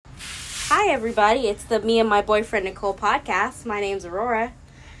Hi, everybody. It's the Me and My Boyfriend Nicole podcast. My name's Aurora.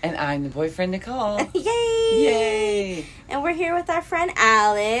 And I'm the boyfriend, Nicole. Yay! Yay! And we're here with our friend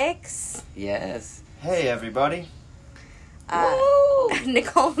Alex. Yes. Hey, everybody. Woo!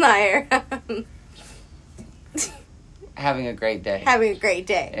 Nicole and I are Having a great day. having a great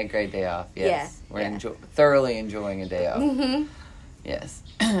day. A great day off, yes. Yeah, We're yeah. thoroughly enjoying a day off. Mm-hmm. Yes.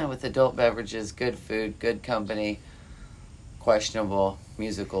 With adult beverages, good food, good company, questionable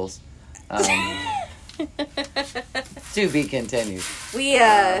musicals. To be continued. We've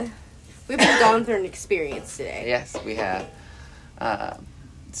been going through an experience today. Yes, we have.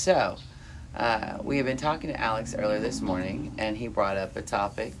 We have been talking to Alex earlier this morning, and he brought up a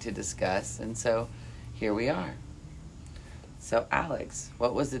topic to discuss, and so here we are. So, Alex,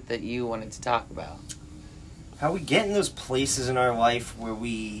 what was it that you wanted to talk about? How we get in those places in our life where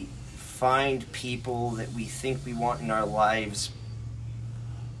we find people that we think we want in our lives,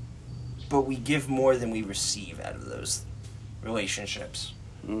 but we give more than we receive out of those relationships.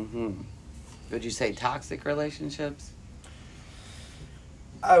 Mm-hmm. Would you say toxic relationships?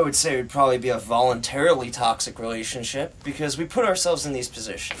 I would say it would probably be a voluntarily toxic relationship because we put ourselves in these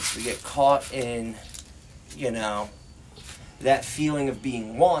positions. We get caught in, that feeling of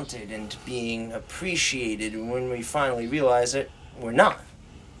being wanted and being appreciated, and when we finally realize it, we're not.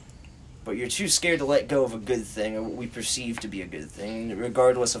 But you're too scared to let go of a good thing, or what we perceive to be a good thing,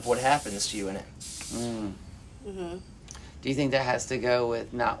 regardless of what happens to you in it. Mm. Mm-hmm. Do you think that has to go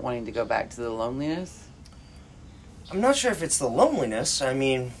with not wanting to go back to the loneliness? I'm not sure if it's the loneliness. I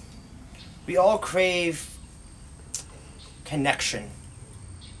mean, we all crave connection.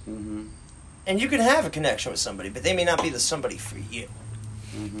 Mm-hmm. And you can have a connection with somebody, but they may not be the somebody for you.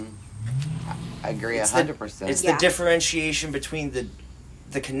 Mm-hmm. I agree 100%. It's Yeah. the differentiation between the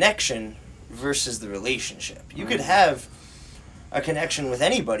connection versus the relationship. You could have a connection with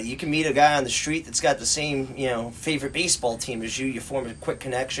anybody. You can meet a guy on the street that's got the same, favorite baseball team as you. You form a quick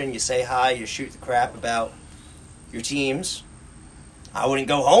connection. You say hi. You shoot the crap about your teams. I wouldn't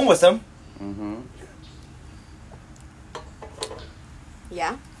go home with them. Mm-hmm.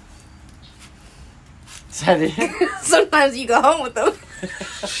 Yeah. Is that it? Sometimes you go home with them.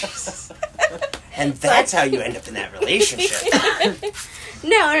 And that's how you end up in that relationship.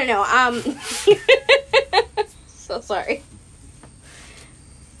 No. So sorry.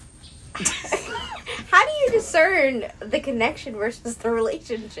 How do you discern the connection versus the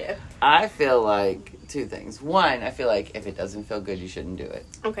relationship? I feel like two things. One, I feel like if it doesn't feel good, you shouldn't do it.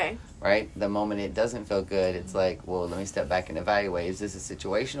 Okay. Right? The moment it doesn't feel good, it's like, well, let me step back and evaluate. Is this a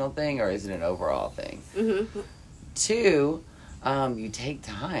situational thing or is it an overall thing? Mm-hmm. Two, you take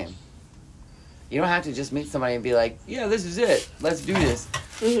time. You don't have to just meet somebody and be like, yeah, this is it. Let's do this.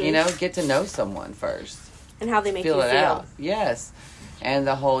 Mm-hmm. Get to know someone first. And how they make Feel you it feel. out. Yes. And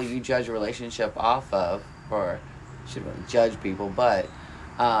the whole you judge a relationship off of, or shouldn't really judge people, but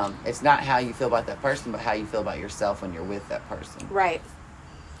it's not how you feel about that person, but how you feel about yourself when you're with that person. Right.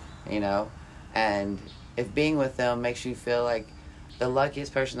 And if being with them makes you feel like the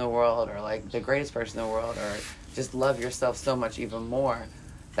luckiest person in the world or like the greatest person in the world or just love yourself so much even more,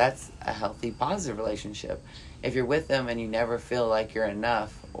 that's a healthy, positive relationship. If you're with them and you never feel like you're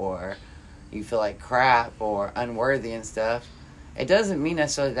enough or you feel like crap or unworthy and stuff, it doesn't mean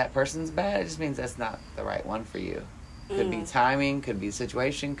necessarily that person's bad. It just means that's not the right one for you. Could be timing, could be the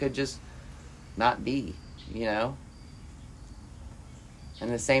situation, could just not be, And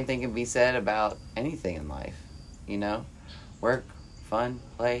the same thing can be said about anything in life, Work, fun,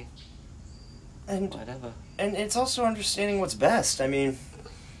 play, And whatever. And it's also understanding what's best. I mean,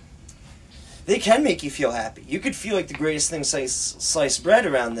 they can make you feel happy. You could feel like the greatest thing sliced bread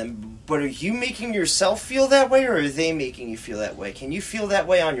around them, but are you making yourself feel that way, or are they making you feel that way? Can you feel that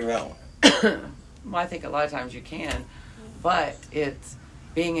way on your own? Well, I think a lot of times you can, but it's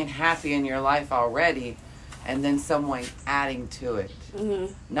being happy in your life already and then someone adding to it.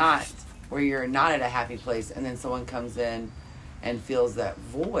 Mm-hmm. Not where you're not at a happy place and then someone comes in and feels that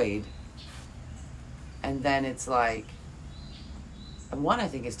void. And then it's like, one, I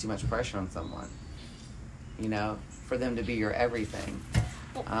think it's too much pressure on someone, for them to be your everything.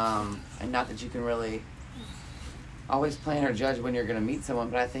 And not that you can really always plan or judge when you're going to meet someone,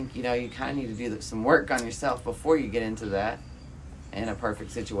 but I think, you kind of need to do some work on yourself before you get into that in a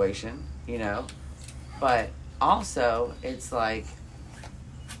perfect situation, But also, it's like,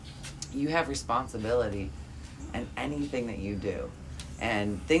 you have responsibility in anything that you do.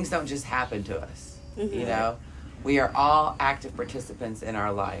 And things don't just happen to us, Mm-hmm. We are all active participants in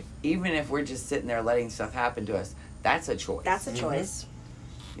our life. Even if we're just sitting there letting stuff happen to us, that's a choice. That's a choice.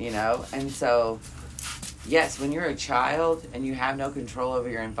 And so yes, when you're a child and you have no control over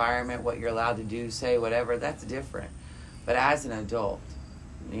your environment, what you're allowed to do, say, whatever, that's different. But as an adult,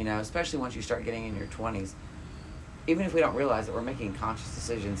 you know, especially once you start getting in your 20s, even if we don't realize it, we're making conscious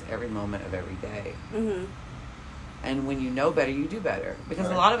decisions every moment of every day. Mm-hmm. And when you know better, you do better. Because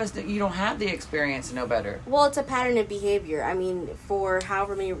a lot of us, you don't have the experience to know better. Well, it's a pattern of behavior. I mean, for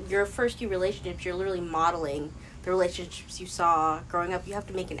however many, your first few relationships, you're literally modeling the relationships you saw growing up. You have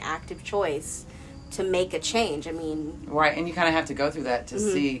to make an active choice to make a change. I mean... Right, and you kind of have to go through that to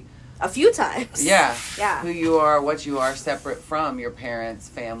see... A few times. Yeah. Yeah. Who you are, what you are, separate from your parents,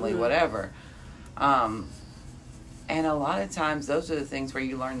 family, whatever. And a lot of times, those are the things where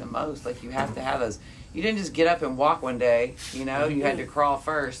you learn the most. Like, you have to have those... You didn't just get up and walk one day, you know? You had to crawl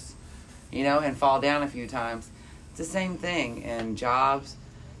first, you know, and fall down a few times. It's the same thing in jobs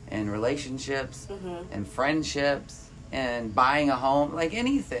and relationships and friendships and buying a home. Like,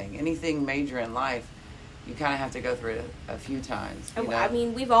 anything major in life, you kind of have to go through it a few times. You know? I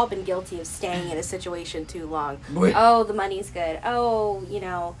mean, we've all been guilty of staying in a situation too long. Boy. Oh, the money's good. Oh, you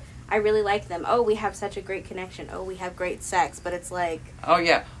know, I really like them. Oh, we have such a great connection. Oh, we have great sex. But it's like... Oh,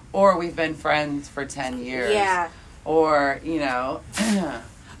 yeah. Or we've been friends for 10 years. Yeah. Or, you know,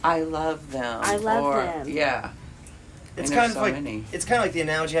 I love them. I love them. Yeah. It's And kind of there's like many. it's kind of like the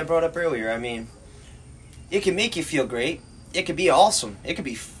analogy I brought up earlier. I mean, it can make you feel great. It could be awesome. It could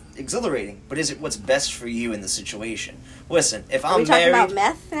be exhilarating. But is it what's best for you in the situation? Listen, if Are we I'm talking married, about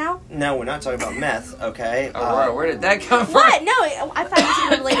meth now? no, we're not talking about meth. Okay. Aurora, where did that come from? What? No, I thought it was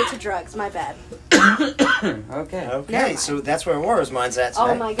even related to drugs. My bad. Okay. Never Okay, mind. so that's where Aurora's mind's at today.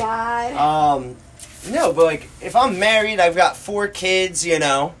 Oh my god. No, but like, if I'm married, I've got 4 kids, you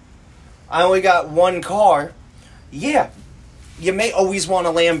know, I only got 1 car, yeah, you may always want a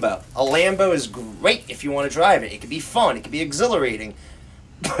Lambo. A Lambo is great if you want to drive it. It could be fun, it could be exhilarating,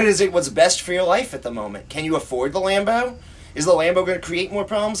 but is it what's best for your life at the moment? Can you afford the Lambo? Is the Lambo going to create more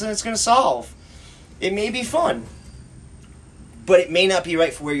problems than it's going to solve? It may be fun, but it may not be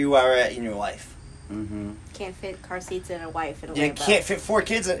right for where you are at in your life. Mm-hmm. Can't fit car seats and a wife and a You Lambo. can't fit 4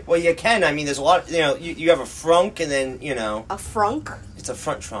 kids in. Well, you can. I mean, there's a lot. You know, you have a frunk, and then you know, A frunk? it's a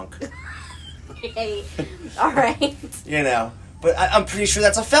front trunk. Hey. All right. You know, but I'm pretty sure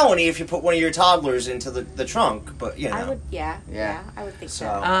that's a felony if you put one of your toddlers into the trunk. But you know, I would, yeah, Yeah. I would think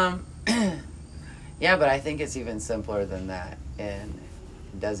So- so. Yeah, but I think it's even simpler than that. And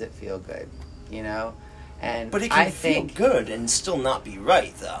does it feel good? You know? And but it can I think feel good and still not be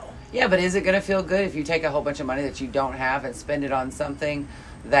right, though. Yeah, but is it going to feel good if you take a whole bunch of money that you don't have and spend it on something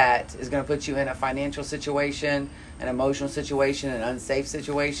that is going to put you in a financial situation, an emotional situation, an unsafe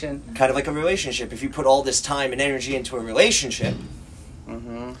situation? Kind of like a relationship. If you put all this time and energy into a relationship,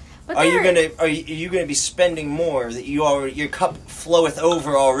 Mm-hmm. But are you there- gonna be spending more that your cup floweth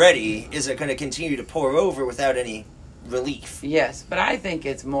over already? Is it going to continue to pour over without any relief? Yes, but I think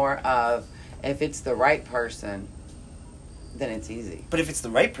it's more of if it's the right person, then it's easy. But if it's the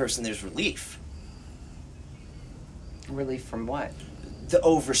right person, there's relief. Relief from what? The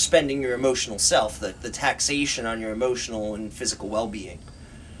overspending your emotional self, the taxation on your emotional and physical well-being.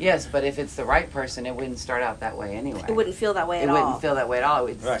 Yes, but if it's the right person, it wouldn't start out that way anyway. It wouldn't feel that way It at all. wouldn't feel that way at all.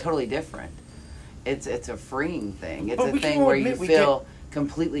 It's Right. totally different. It's a freeing thing. It's But a we can thing all where you admit we feel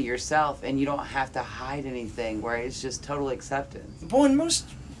completely yourself and you don't have to hide anything, where it's just total acceptance. Well, in most,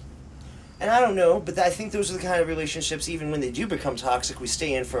 and I don't know, but I think those are the kind of relationships, even when they do become toxic, we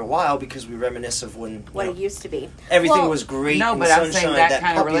stay in for a while because we reminisce of when what you it know, used to be. everything Well, was great. No, and but I'm saying sunshine, that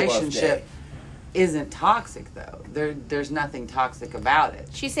kind of puppy love relationship day. isn't toxic, though. There's nothing toxic about it.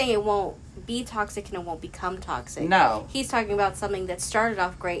 She's saying it won't be toxic and it won't become toxic. No. He's talking about something that started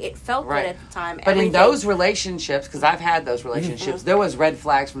off great. It felt Right. good at the time. But in Everything- those relationships, because I've had those relationships, there was red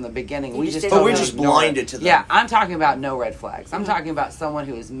flags from the beginning. You We just just didn't But we're know. just ignored it. blinded to them. Yeah, I'm talking about no red flags. I'm talking about someone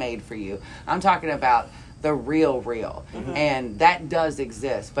who is made for you. I'm talking about the real. And that does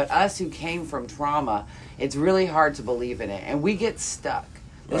exist. But us who came from trauma, it's really hard to believe in it. And we get stuck.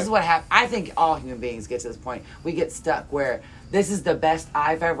 This is what happens. I think all human beings get to this point. We get stuck where this is the best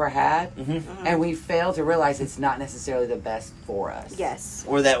I've ever had, and we fail to realize it's not necessarily the best for us. Yes.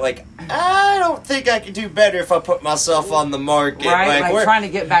 Or that, like, I don't think I could do better if I put myself on the market. Right? Like we're- trying to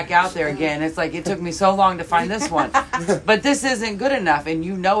get back out there again. It's like, it took me so long to find this one. But this isn't good enough, and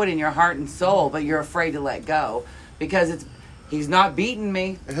you know it in your heart and soul, but you're afraid to let go because he's not beating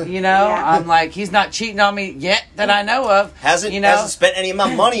me, you know? Yeah. I'm like, he's not cheating on me yet that I know of. hasn't you know? hasn't spent any of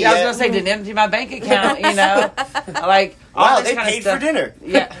my money Yeah, I was yet. gonna say, didn't empty my bank account, you know? Like, all Wow, this they kind of paid stuff. for dinner.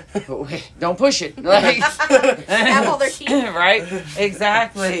 Yeah, don't push it. Like, Have all their teeth. right?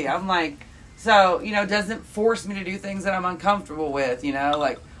 Exactly. I'm like, so, you know, doesn't force me to do things that I'm uncomfortable with, you know,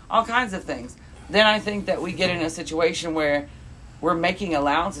 like all kinds of things. then I think that we get in a situation where we're making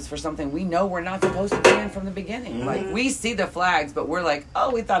allowances for something we know we're not supposed to be in from the beginning. Mm-hmm. Like, we see the flags, but we're like,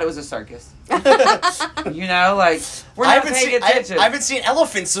 oh, we thought it was a circus. You know, like, we're not paying attention. I haven't seen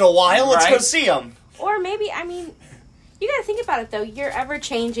elephants in a while. Let's go see them. Or maybe, I mean, you got to think about it, though. You're ever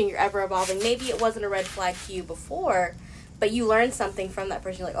changing. You're ever evolving. Maybe it wasn't a red flag to you before, but you learned something from that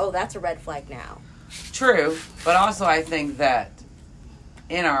person. You're like, oh, that's a red flag now. True. But also I think that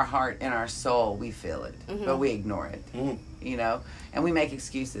in our heart, in our soul, we feel it, but we ignore it. You know, and we make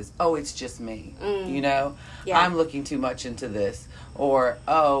excuses. Oh, it's just me. You know, I'm looking too much into this, or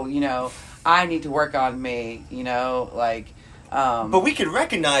oh, you know, I need to work on me. You know, like. But we could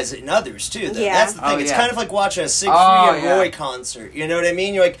recognize it in others too. Though. Yeah. That's the thing. It's kind of like watching a Siegfried and Roy concert. You know what I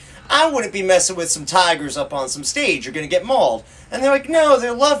mean? You're like, I wouldn't be messing with some tigers up on some stage. You're gonna get mauled. And they're like, no, they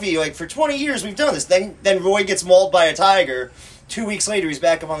love you. Like, for 20 years we've done this. Then Roy gets mauled by a tiger. 2 weeks later, he's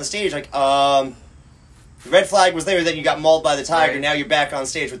back up on the stage. Like, the red flag was there, then you got mauled by the tiger, now you're back on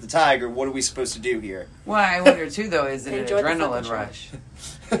stage with the tiger. What are we supposed to do here? Well, I wonder, too, though, is it an adrenaline rush?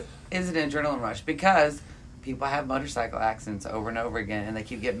 Is it an adrenaline rush? Because people have motorcycle accidents over and over again, and they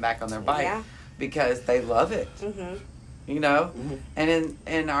keep getting back on their bike because they love it. You know? And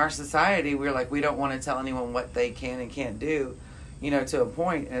in our society, we're like, we don't want to tell anyone what they can and can't do, you know, to a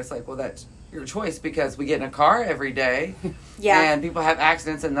point. And it's like, well, that's your choice, because we get in a car every day, and people have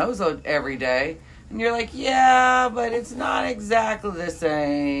accidents in those every day. And you're like, yeah, but it's not exactly the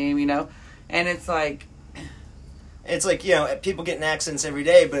same, you know? And it's like, you know, people get in accidents every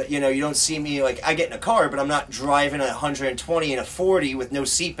day, but, you know, you don't see me, like, I get in a car, but I'm not driving at 120 in a 40 with no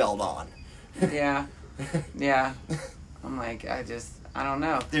seatbelt on. Yeah. I'm like, I don't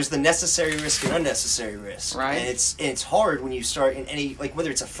know. There's the necessary risk and unnecessary risk. Right. And it's hard when you start in any, like,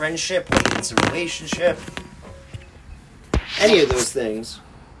 whether it's a friendship, whether it's a relationship, any of those things.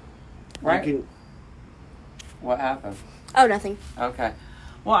 Right. What happened? Oh, nothing. Okay.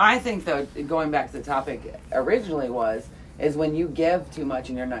 Well, I think, though, going back to the topic originally is when you give too much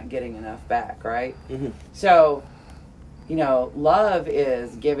and you're not getting enough back, right? So, you know, love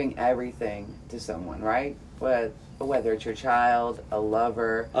is giving everything to someone, right? Whether it's your child, a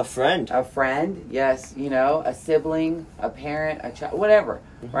lover. A friend, yes, you know, a sibling, a parent, a child, whatever,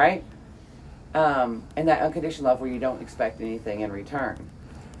 right? And that unconditional love where you don't expect anything in return.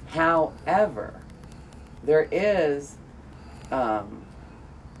 However, there is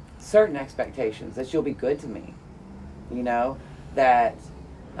certain expectations that you'll be good to me, you know, that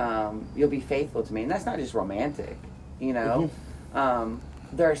you'll be faithful to me. And that's not just romantic, you know.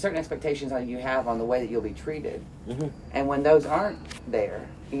 There are certain expectations that you have on the way that you'll be treated. And when those aren't there,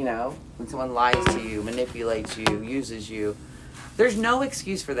 you know, when someone lies to you, manipulates you, uses you, there's no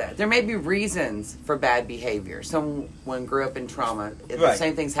excuse for that. There may be reasons for bad behavior. Someone grew up in trauma. The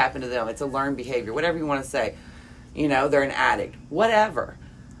same things happen to them. It's a learned behavior, whatever you want to say. You know, they're an addict, whatever.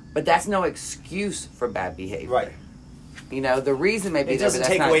 But that's no excuse for bad behavior. Right. You know, the reason may be there, but that's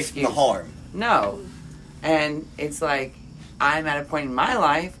not an excuse. It doesn't take away from the harm. No. And it's like, I'm at a point in my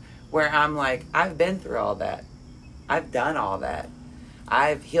life where I'm like, I've been through all that. I've done all that.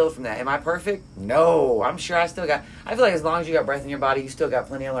 I've healed from that. Am I perfect? No. I'm sure I feel like as long as you got breath in your body, you still got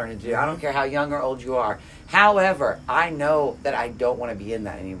plenty of learning to do. I don't care how young or old you are. However, I know that I don't want to be in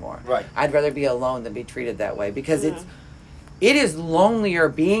that anymore. Right. I'd rather be alone than be treated that way, because it is lonelier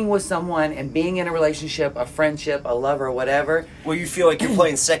being with someone and being in a relationship, a friendship, a lover, whatever. Where you feel like you're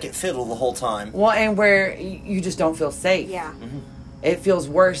playing second fiddle the whole time. Well, and where you just don't feel safe. Yeah. It feels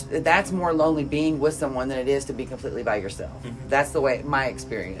worse. That's more lonely being with someone than it is to be completely by yourself. That's the way, my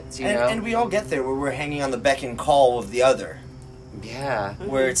experience, you know? And we all get there where we're hanging on the beck and call of the other. Yeah.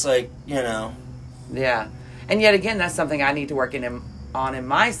 Where it's like, you know. Yeah. And yet again, that's something I need to work on in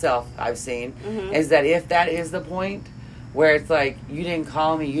myself, I've seen, is that if that is the point where it's like, you didn't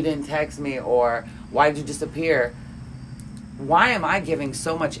call me, you didn't text me, or why did you disappear? Why am I giving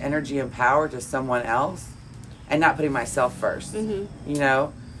so much energy and power to someone else and not putting myself first? You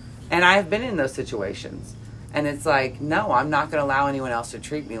know? And I've been in those situations. And it's like, no, I'm not going to allow anyone else to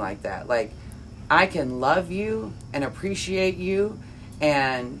treat me like that. Like, I can love you and appreciate you,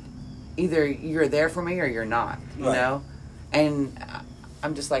 and either you're there for me or you're not, you know? And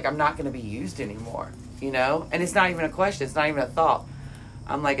I'm just like, I'm not going to be used anymore, you know? And it's not even a question. It's not even a thought.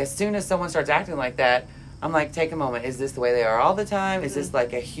 I'm like, as soon as someone starts acting like that, I'm like, take a moment. Is this the way they are all the time? Is this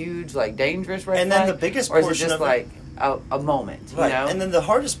like a huge, like, dangerous red flag? And then the biggest portion of it... Or is it just like a moment, right. You know? And then the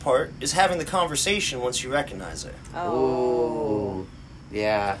hardest part is having the conversation once you recognize it. Oh. Ooh.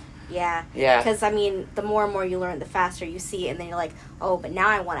 Yeah. Yeah. Yeah. Because, I mean, the more and more you learn, the faster you see it, and then you're like, oh, but now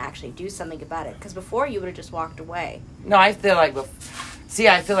I want to actually do something about it. Because before, you would have just walked away. No, I feel like See,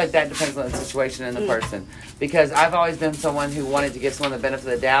 I feel like that depends on the situation and the person. Because I've always been someone who wanted to give someone the benefit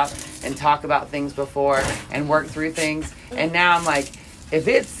of the doubt and talk about things before and work through things. And now I'm like, if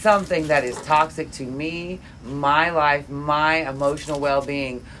it's something that is toxic to me, my life, my emotional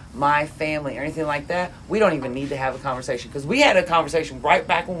well-being, my family, or anything like that, we don't even need to have a conversation. Because we had a conversation right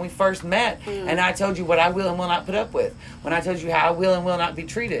back when we first met. And I told you what I will and will not put up with. When I told you how I will and will not be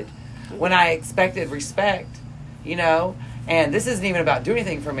treated. When I expected respect, you know. And this isn't even about doing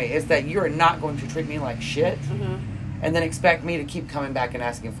anything for me. It's that you're not going to treat me like shit and then expect me to keep coming back and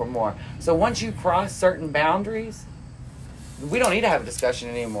asking for more. So once you cross certain boundaries, we don't need to have a discussion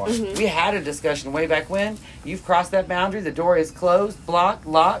anymore. We had a discussion way back when. You've crossed that boundary. The door is closed, blocked,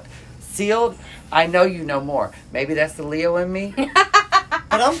 locked, sealed. I know you know more. Maybe that's the Leo in me.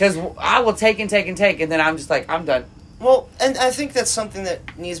 Because I will take and take and take, and then I'm just like, I'm done. Well, and I think that's something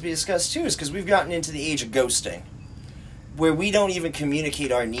that needs to be discussed too, is because we've gotten into the age of ghosting, where we don't even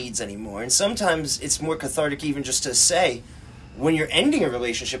communicate our needs anymore. And sometimes it's more cathartic even just to say, when you're ending a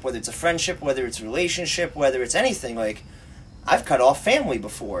relationship, whether it's a friendship, whether it's a relationship, whether it's anything, like, I've cut off family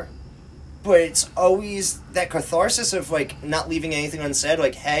before. But it's always that catharsis of, like, not leaving anything unsaid,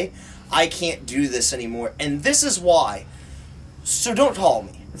 like, hey, I can't do this anymore, and this is why. So don't call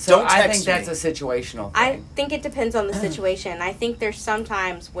me. So don't text I think that's me. a situational thing. I think it depends on the situation. I think there's some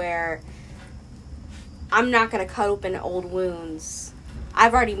times where I'm not going to cut open old wounds.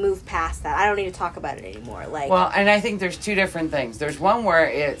 I've already moved past that. I don't need to talk about it anymore. Like, well, and I think there's two different things. There's one where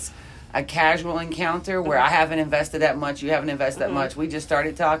it's a casual encounter where I haven't invested that much, you haven't invested that much. We just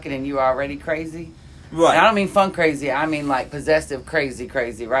started talking and you're already crazy. Right. And I don't mean fun crazy. I mean like possessive crazy,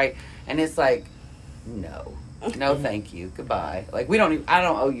 right? And it's like, no, thank you, goodbye. Like I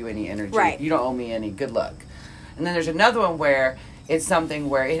don't owe you any energy. Right. You don't owe me any. Good luck. And then there's another one where it's something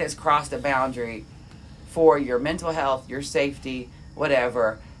where it has crossed a boundary for your mental health, your safety,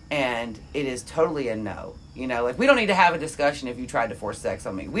 whatever, and it is totally a no. You know, like, we don't need to have a discussion if you tried to force sex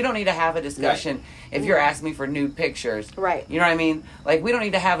on me. We don't need to have a discussion if you're asking me for nude pictures. Right. You know what I mean? Like, we don't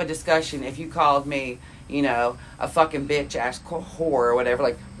need to have a discussion if you called me, you know, a fucking bitch-ass whore or whatever.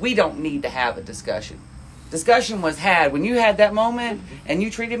 Like, we don't need to have a discussion. Discussion was had. When you had that moment and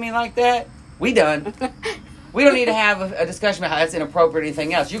you treated me like that, we done. We don't need to have a discussion about how that's inappropriate or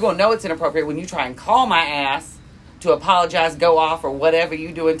anything else. You're going to know it's inappropriate when you try and call my ass to apologize, go off, or whatever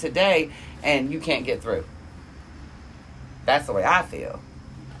you doing today, and you can't get through. That's the way I feel.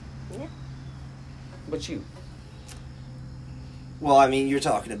 Yeah. But you? Well, I mean, you're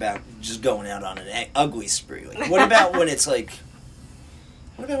talking about just going out on an ugly spree. Like, what about when it's like...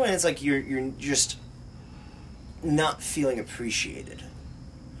 What about when it's like you're just not feeling appreciated?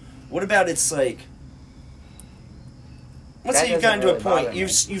 What about it's like... Let's say you've gotten to a point, you've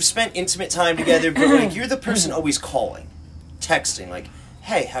spent intimate time together, but like you're the person always calling, texting, like,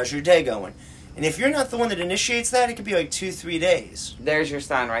 hey, how's your day going? And if you're not the one that initiates that, it could be like 2-3 days. There's your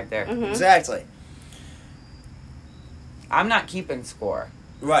sign right there. Exactly. I'm not keeping score.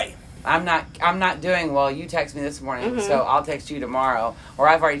 Right. I'm not doing, well, you text me this morning, so I'll text you tomorrow. Or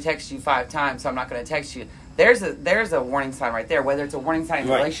I've already texted you 5 times, so I'm not going to text you. There's a warning sign right there, whether it's a warning sign in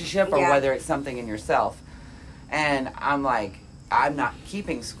a relationship or whether it's something in yourself. And I'm like, I'm not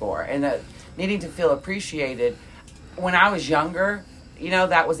keeping score. And needing to feel appreciated. When I was younger, you know,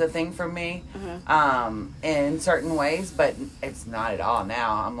 that was a thing for me in certain ways, but it's not at all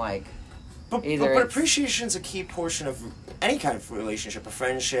now. I'm like, but appreciation is a key portion of any kind of relationship, a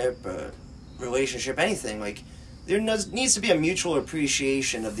friendship, a relationship, anything. Like, there needs to be a mutual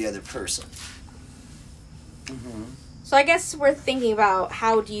appreciation of the other person. So I guess we're thinking about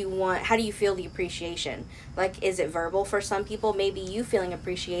how do you feel the appreciation? Like, is it verbal for some people? Maybe you feeling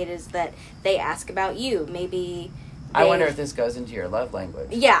appreciated is that they ask about you. Maybe I wonder if this goes into your love language.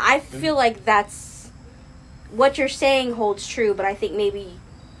 Yeah, I feel like that's what you're saying holds true, but I think maybe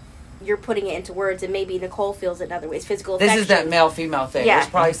you're putting it into words, and maybe Nicole feels it in other ways. Physical affection. This is that male-female thing. Yeah. It's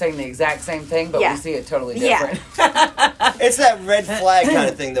probably saying the exact same thing, but we see it totally different. Yeah. It's that red flag kind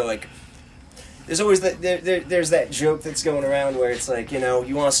of thing, though. Like, there's always there's that joke that's going around where it's like, you know,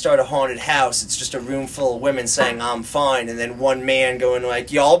 you want to start a haunted house, it's just a room full of women saying, I'm fine, and then one man going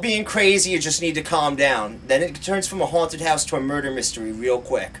like, y'all being crazy, you just need to calm down. Then it turns from a haunted house to a murder mystery real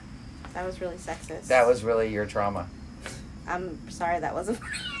quick. That was really sexist. That was really your trauma. I'm sorry that wasn't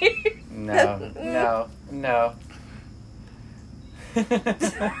No.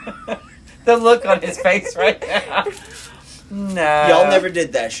 The look on his face right now. No. Y'all never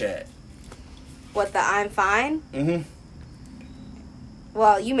did that shit. What, the I'm fine? Mm-hmm.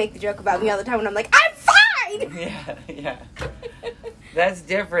 Well, you make the joke about me all the time when I'm like, I'm fine! Yeah. That's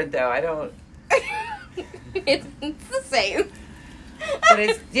different, though. I don't... It's the same. but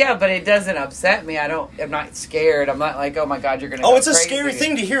it doesn't upset me. I'm not scared. I'm not like, oh my God, you're gonna. Oh, go it's a crazy. scary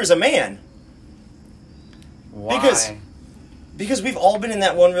thing to hear as a man. Why? Because we've all been in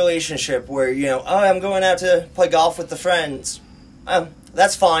that one relationship where, oh, I'm going out to play golf with the friends.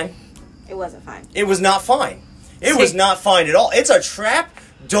 That's fine. It wasn't fine. It was not fine. It was not fine at all. It's a trap.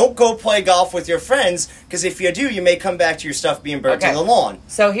 Don't go play golf with your friends, because if you do, you may come back to your stuff being burnt to the lawn.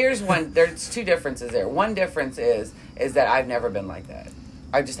 So here's one. There's two differences there. One difference is that I've never been like that.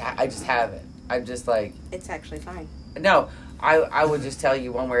 I just haven't. I'm just like... It's actually fine. No, I would just tell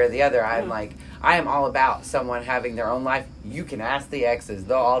you one way or the other. I'm like, I am all about someone having their own life. You can ask the exes.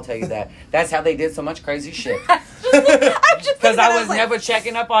 They'll all tell you that. That's how they did so much crazy shit. Because I was never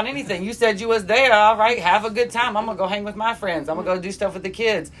checking up on anything. You said you was there. All right, have a good time. I'm going to go hang with my friends. I'm going to go do stuff with the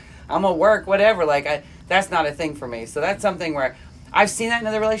kids. I'm going to work, whatever. Like, that's not a thing for me. So that's something where I've seen that in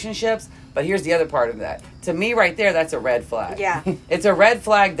other relationships. But here's the other part of that. To me, right there, that's a red flag. Yeah. It's a red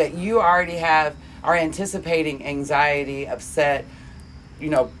flag that you already are anticipating anxiety, upset,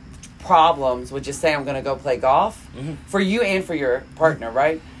 problems with just saying I'm going to go play golf for you and for your partner,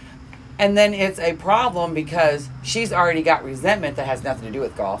 right? And then it's a problem because she's already got resentment that has nothing to do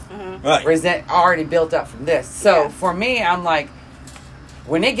with golf. Right. Already built up from this. So for me, I'm like,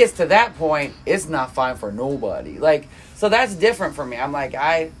 when it gets to that point, it's not fine for nobody. Like, so that's different for me. I'm like,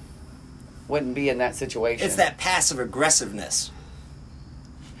 I wouldn't be in that situation. It's that passive aggressiveness.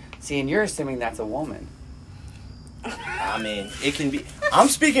 See, and you're assuming that's a woman. I mean, it can be. I'm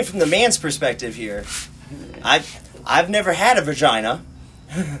speaking from the man's perspective here. I've never had a vagina.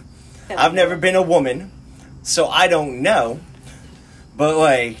 I've never been a woman, so I don't know. But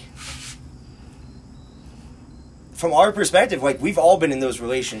like, from our perspective, like, we've all been in those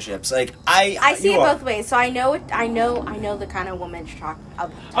relationships. Like, I see it both ways. So I know the kind of woman you're talking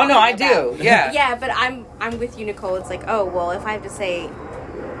about. Oh no, I do. Yeah. Yeah, but I'm with you, Nicole. It's like, oh well, if I have to say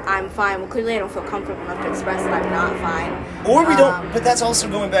I'm fine, well, clearly I don't feel comfortable enough to express that I'm not fine. Or we don't. But that's also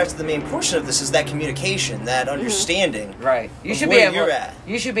going back to the main portion of this, is that communication, that understanding. Right. You should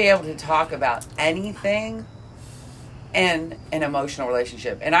You should be able to talk about anything in an emotional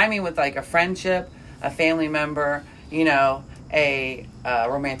relationship, and I mean with like a friendship, a family member, a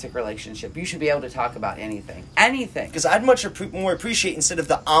romantic relationship. You should be able to talk about anything. Anything. Because I'd much more appreciate, instead of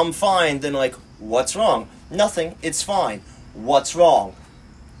the I'm fine, than like, what's wrong? Nothing. It's fine. What's wrong?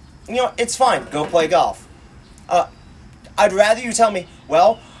 It's fine. Go play golf. I'd rather you tell me,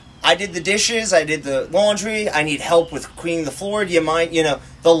 well, I did the dishes, I did the laundry, I need help with cleaning the floor. Do you mind? The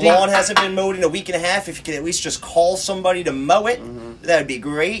lawn hasn't been mowed in a week and a half. If you could at least just call somebody to mow it, that would be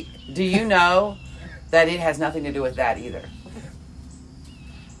great. Do you know that it has nothing to do with that either?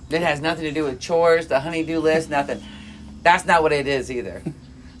 It has nothing to do with chores, the honey-do list, nothing. That's not what it is either.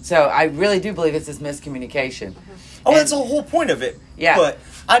 So I really do believe it's this miscommunication. Oh, that's the whole point of it. Yeah. But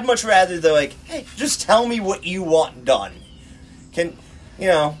I'd much rather hey, just tell me what you want done.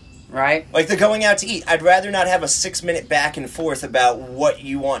 Right? Like the going out to eat. I'd rather not have a 6-minute back and forth about what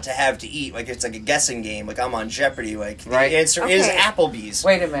you want to have to eat. Like it's like a guessing game. Like I'm on Jeopardy. Like the answer is Applebee's.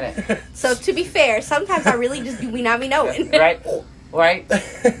 Wait a minute. So to be fair, sometimes I really just do we not be knowing. Right? Right?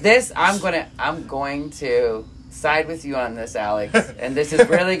 I'm going to side with you on this, Alex, and this is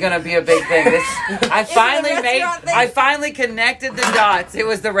really going to be a big thing. I finally connected the dots. It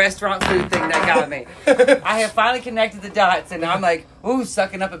was the restaurant food thing that got me. I have finally connected the dots, and I'm like, ooh,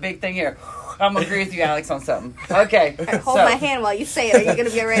 sucking up a big thing here. I'm going to agree with you, Alex, on something. Okay. Hold my hand while you say it. Are you going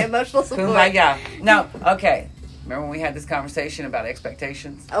to be a right emotional support? Yeah. No, okay. Remember when we had this conversation about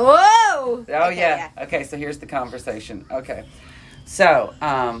expectations? Whoa! Oh, okay, yeah. Okay, so here's the conversation. Okay. So,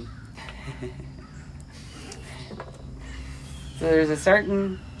 so there's a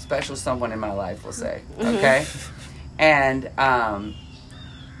certain special someone in my life, we'll say, okay? And I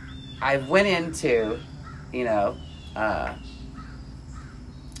went into,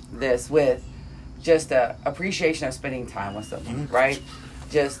 this with just a appreciation of spending time with someone, right?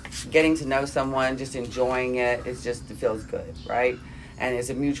 Just getting to know someone, just enjoying it. It feels good, right? And it's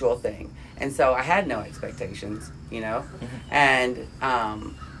a mutual thing. And so I had no expectations, and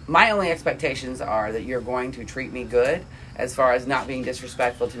my only expectations are that you're going to treat me good, as far as not being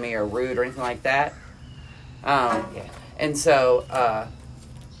disrespectful to me or rude or anything like that. And so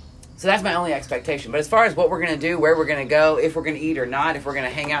that's my only expectation. But as far as what we're going to do, where we're going to go, if we're going to eat or not, if we're going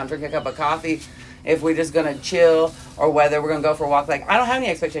to hang out and drink a cup of coffee, if we're just going to chill, or whether we're going to go for a walk, like, I don't have any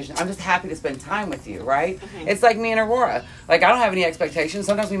expectations. I'm just happy to spend time with you, right? It's like me and Aurora. Like, I don't have any expectations.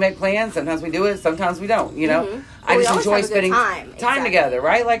 Sometimes we make plans. Sometimes we do it. Sometimes we don't, I just enjoy spending time together,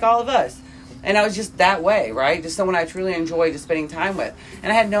 right? Like all of us. And I was just that way, right? Just someone I truly enjoy just spending time with.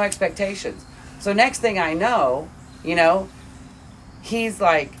 And I had no expectations. So next thing I know, he's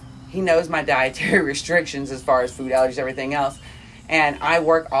like, he knows my dietary restrictions as far as food allergies, everything else. And I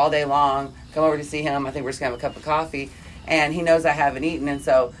work all day long, come over to see him. I think we're just going to have a cup of coffee. And he knows I haven't eaten. And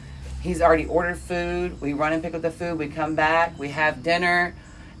so he's already ordered food. We run and pick up the food. We come back. We have dinner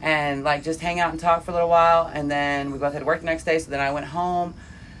and like just hang out and talk for a little while. And then we both had to work the next day. So then I went home.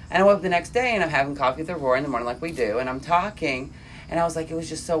 And I woke up the next day and I'm having coffee with Aurora in the morning like we do. And I'm talking. And I was like, it was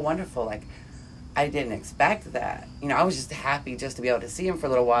just so wonderful. Like, I didn't expect that. You know, I was just happy just to be able to see him for a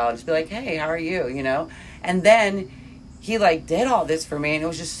little while and just be like, hey, how are you? You know? And then he like did all this for me and it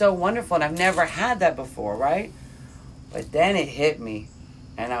was just so wonderful. And I've never had that before, right? But then it hit me.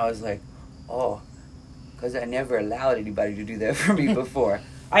 And I was like, oh, because I never allowed anybody to do that for me before.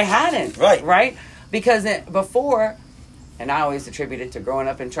 I hadn't. Right? Because before... And I always attribute it to growing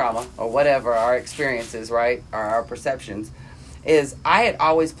up in trauma or whatever our experiences, right, or our perceptions, is I had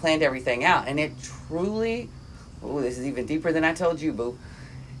always planned everything out. And it truly, this is even deeper than I told you, boo.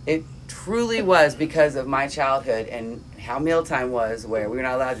 It truly was because of my childhood and how mealtime was, where we were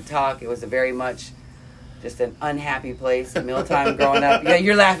not allowed to talk. It was a very much just an unhappy place at mealtime growing up. Yeah,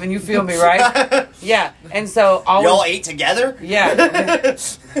 you're laughing. You feel me, right? Yeah. And so always... Y'all ate together? Yeah.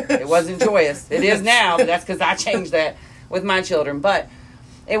 It wasn't joyous. It is now, but that's because I changed that with my children. But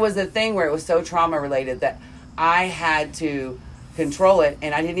it was a thing where it was so trauma related that I had to control it,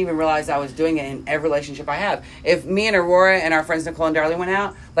 and I didn't even realize I was doing it in every relationship I have. If me and Aurora and our friends Nicole and Darlene went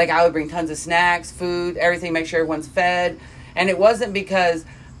out, like I would bring tons of snacks, food, everything, make sure everyone's fed. And it wasn't because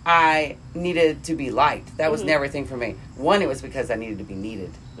I needed to be liked. That was never a thing for me. One, it was because I needed to be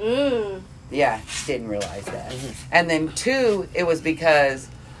needed. Yeah, didn't realize that. And then two, it was because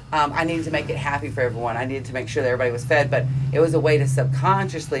I needed to make it happy for everyone. I needed to make sure that everybody was fed, but it was a way to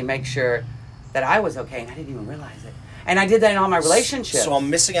subconsciously make sure that I was okay, and I didn't even realize it. And I did that in all my relationships. So I'm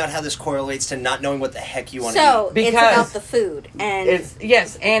missing out how this correlates to not knowing what the heck you want to eat. So it's about the food. And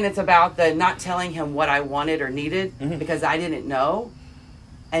it's about the not telling him what I wanted or needed because I didn't know,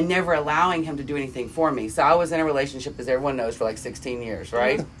 and never allowing him to do anything for me. So I was in a relationship, as everyone knows, for like 16 years,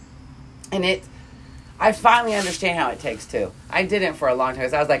 right? And I finally understand how it takes two. I didn't for a long time.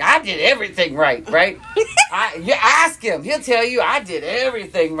 So I was like, I did everything right? You ask him. He'll tell you I did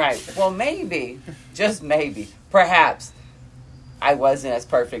everything right. Well, maybe, just maybe, perhaps, I wasn't as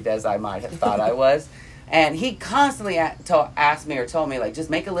perfect as I might have thought I was. And he constantly asked me or told me, like, just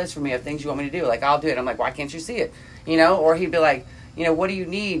make a list for me of things you want me to do. Like, I'll do it. I'm like, why can't you see it? You know? Or he'd be like, you know, what do you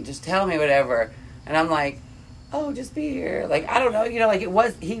need? Just tell me whatever. And I'm like, oh, just be here. Like, I don't know. You know, like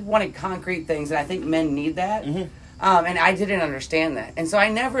he wanted concrete things, and I think men need that. And I didn't understand that. And so I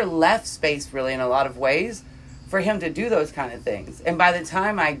never left space, really, in a lot of ways, for him to do those kind of things. And by the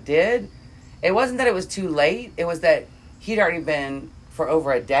time I did, it wasn't that it was too late. It was that he'd already been, for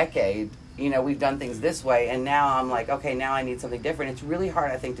over a decade, you know, we've done things this way, and now I'm like, okay, now I need something different. It's really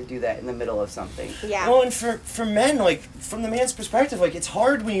hard, I think, to do that in the middle of something. Yeah. Well, and for men, like, from the man's perspective, like, it's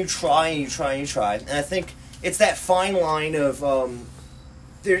hard when you try and you try and you try. And I think it's that fine line of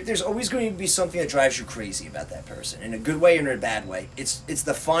there's always going to be something that drives you crazy about that person, in a good way or in a bad way. It's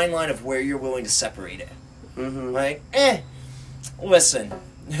the fine line of where you're willing to separate it. Like, listen,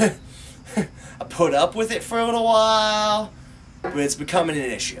 I put up with it for a little while, but it's becoming an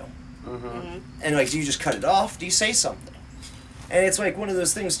issue. And, like, do you just cut it off? Do you say something? And it's, like, one of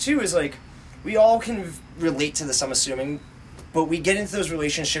those things, too, is, like, we all can relate to this, I'm assuming, but we get into those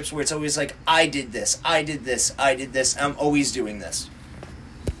relationships where it's always like, I did this, I'm always doing this.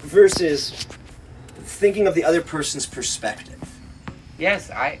 Versus thinking of the other person's perspective. Yes,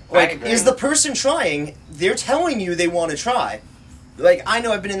 I agree. Is the person trying? They're telling you they want to try. Like, I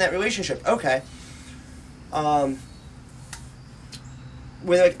know I've been in that relationship. Okay.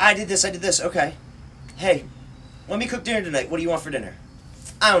 Where they're like, I did this, okay. Hey, let me cook dinner tonight. What do you want for dinner?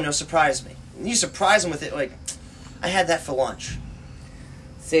 I don't know, surprise me. And you surprise them with it, like, I had that for lunch.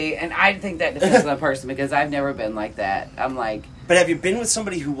 See, and I think that depends on the person, because I've never been like that. I'm like... But have you been with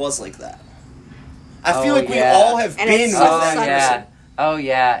somebody who was like that? I feel like we all have been with that person. Oh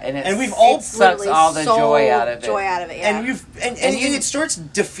yeah, and we've all sucks all the joy out of it. Yeah. And it starts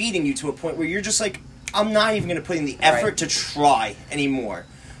defeating you to a point where you're just like, I'm not even going to put in the effort to try anymore.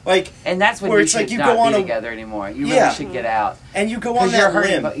 Like, and that's when you should not be together anymore. You really should get out. And you go on that limb.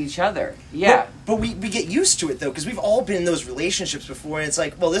 Because you're hurting each other. Yeah. But we get used to it, though, because we've all been in those relationships before, and it's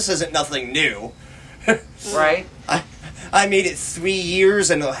like, well, this isn't nothing new. Right? I made it 3 years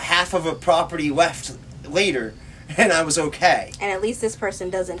and a half of a property left later, and I was okay. And at least this person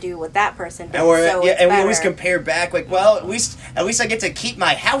doesn't do what that person does. And we always compare back, like, well, at least I get to keep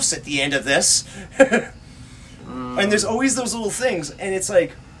my house at the end of this. And there's always those little things, and it's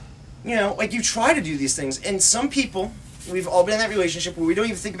like, you know, like, you try to do these things, and some people, we've all been in that relationship where we don't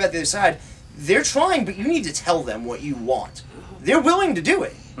even think about the other side. They're trying, but you need to tell them what you want. They're willing to do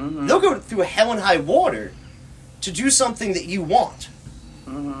it. Mm-hmm. They'll go through hell and high water to do something that you want.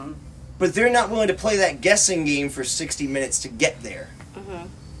 Mm-hmm. But they're not willing to play that guessing game for 60 minutes to get there.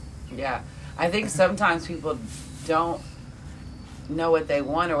 Mm-hmm. Yeah. I think sometimes people don't know what they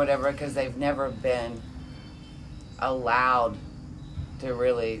want or whatever because they've never been allowed to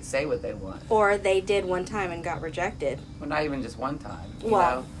really say what they want. Or they did one time and got rejected. Well, not even just one time. You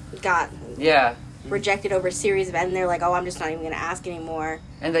Well, know? got Yeah. rejected over a series of, and they're like, oh, I'm just not even going to ask anymore.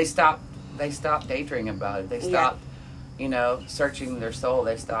 And they stopped daydreaming about it. They stopped, you know, searching their soul.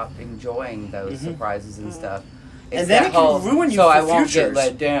 They stopped enjoying those surprises and stuff. It's And then that it can ruin you so for I won't futures. get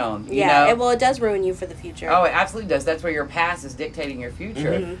let down. You Yeah, know? well, it does ruin you for the future. Oh, it absolutely does. That's where your past is dictating your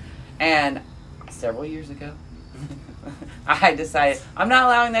future. Mhm. And several years ago, I decided I'm not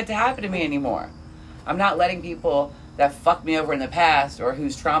allowing that to happen to me anymore. I'm not letting people that fucked me over in the past or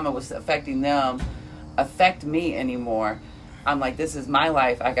whose trauma was affecting them affect me anymore. I'm like, this is my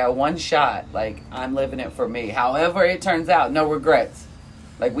life. I got one shot. Like, I'm living it for me. However it turns out, no regrets.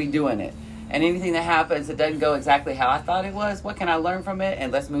 Like, we doing it. And anything that happens that doesn't go exactly how I thought it was, what can I learn from it?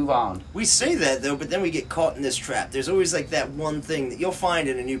 And let's move on. We say that, though, but then we get caught in this trap. There's always, like, that one thing that you'll find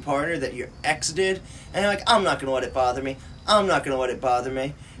in a new partner that your ex did, and you're like, I'm not going to let it bother me. I'm not going to let it bother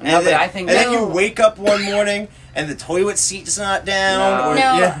me. And No, but then, I think and then no. you wake up one morning, and the toilet seat's not down. No. Or,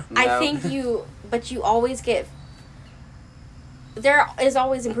 No, yeah. I No. think but you always get, there is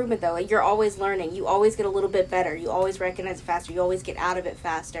always improvement though. Like, you're always learning. You always get a little bit better. You always recognize it faster. You always get out of it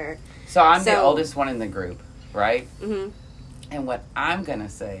faster. So I'm the So- oldest one in the group, right? Mm-hmm. And what I'm going to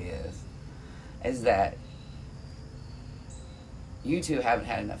say is that you two haven't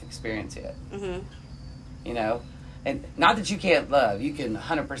had enough experience yet. Mm-hmm. You know? And not that you can't love. You can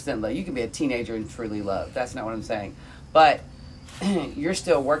 100% love. You can be a teenager and truly love. That's not what I'm saying. But you're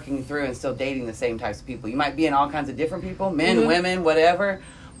still working through and still dating the same types of people. You might be in all kinds of different people, men, Mhm. women, whatever.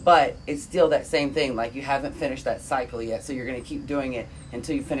 But it's still that same thing. Like, you haven't finished that cycle yet. So you're going to keep doing it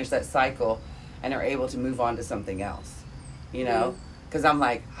until you finish that cycle and are able to move on to something else. You know? Because I'm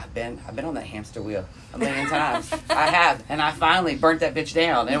like, I've been on that hamster wheel a million times. I have. And I finally burnt that bitch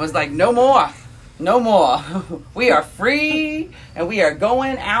down. And it was like, no more. No more. We are free, and we are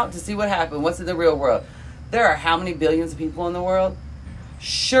going out to see what happens. What's in the real world? There are how many billions of people in the world?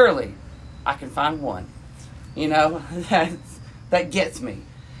 Surely, I can find one. You know, that gets me.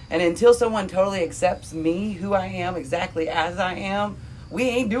 And until someone totally accepts me, who I am, exactly as I am, we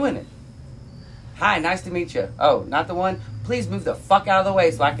ain't doing it. Hi, nice to meet you. Oh, not the one? Please move the fuck out of the way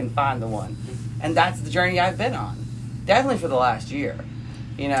so I can find the one. And that's the journey I've been on. Definitely for the last year.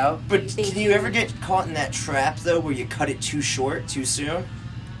 You know? But can you ever get caught in that trap, though, where you cut it too short, too soon?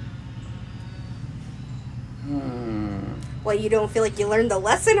 Well, you don't feel like you learned the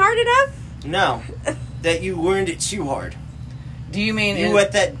lesson hard enough? No. That you learned it too hard. Do you mean You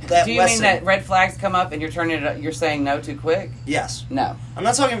let that do you lesson... mean that red flags come up and you're saying no too quick? Yes. No. I'm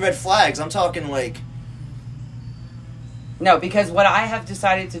not talking red flags. I'm talking, like... No, because what I have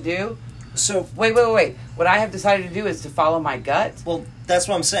decided to do... So... Wait. What I have decided to do is to follow my gut. Well, that's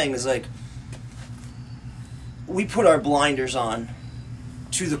what I'm saying, is, like... We put our blinders on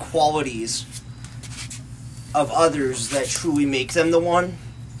to the qualities of others that truly make them the one,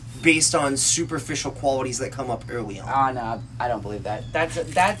 based on superficial qualities that come up early on. Oh, no, I don't believe that.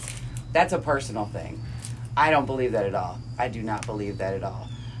 That's a personal thing. I don't believe that at all. I do not believe that at all.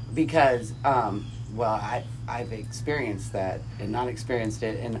 Because, well, I've experienced that and not experienced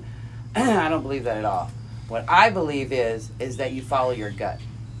it, and I don't believe that at all. What I believe is that you follow your gut.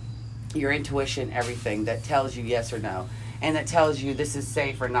 Your intuition, everything that tells you yes or no. And that tells you this is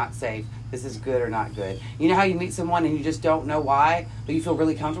safe or not safe. This is good or not good. You know how you meet someone and you just don't know why, but you feel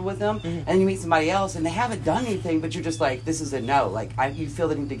really comfortable with them? Mm-hmm. And then you meet somebody else and they haven't done anything, but you're just like, this is a no. Like, you feel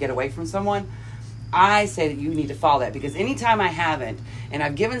the need to get away from someone. I say that you need to follow that, because anytime I haven't, and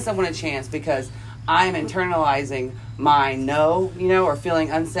I've given someone a chance because I'm internalizing my no, you know, or feeling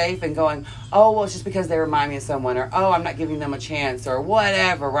unsafe and going, oh, well, it's just because they remind me of someone, or, oh, I'm not giving them a chance, or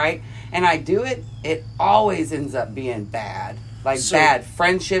whatever, right? And I do it, it always ends up being bad. Like, bad.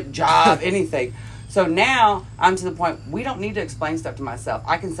 Friendship, job, anything. So now, I'm to the point, we don't need to explain stuff to myself.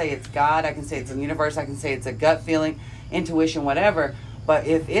 I can say it's God, I can say it's the universe, I can say it's a gut feeling, intuition, whatever. But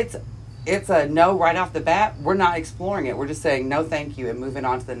if it's a no right off the bat, we're not exploring it. We're just saying no thank you and moving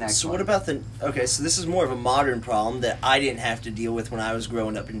on to the next one. So what about okay, so this is more of a modern problem that I didn't have to deal with when I was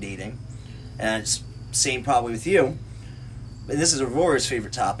growing up and dating. And it's same probably with you. And this is Aurora's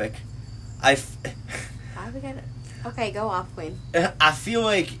favorite topic. Okay, go off, Queen. I feel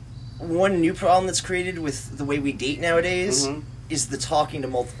like one new problem that's created with the way we date nowadays Mhm. is the talking to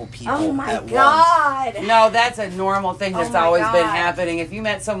multiple people Oh my at once. god. No, that's a normal thing that's Oh my always been God. happening. If you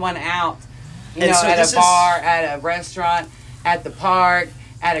met someone out, you And know, so at this a is- bar, at a restaurant, at the park,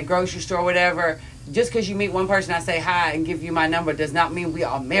 at a grocery store, whatever, just because you meet one person, I say hi and give you my number, does not mean we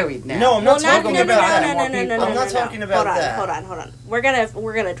are married now. No, I'm not talking no, about no, that. no, no, no, no, I'm not talking about that. Hold on. We're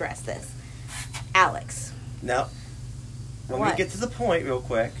gonna address this. Alex. Now, let What? me get to the point real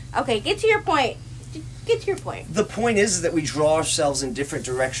quick. Okay, get to your point. Get to your point. The point is that we draw ourselves in different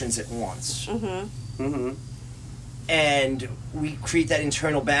directions at once. Mm-hmm. Mm-hmm. And we create that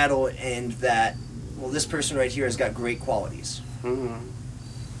internal battle, and that, well, this person right here has got great qualities. Mm-hmm.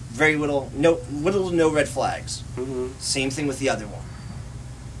 Very little to no red flags. Mm-hmm. Same thing with the other one.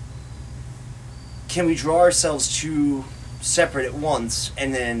 Can we draw ourselves too separate at once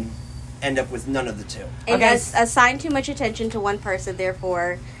and then end up with none of the two? And Okay. assign too much attention to one person,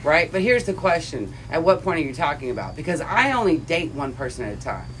 therefore. Right? But here's the question. At what point are you talking about? Because I only date one person at a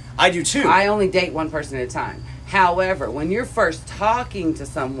time. I do too. I only date one person at a time. However, when you're first talking to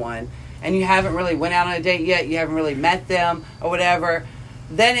someone and you haven't really went out on a date yet, you haven't really met them or whatever,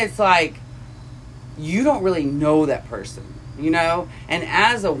 then it's like you don't really know that person, you know? And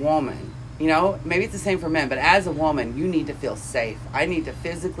as a woman, you know, maybe it's the same for men, but as a woman, you need to feel safe. I need to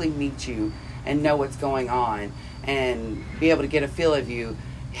physically meet you and know what's going on and be able to get a feel of you,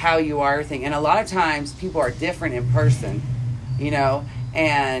 how you are, everything. And a lot of times people are different in person, you know,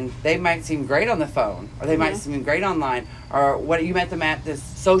 and they might seem great on the phone, or they might seem great online, or what you met them at this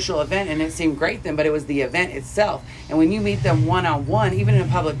social event and it seemed great then, but it was the event itself. And when you meet them one-on-one, even in a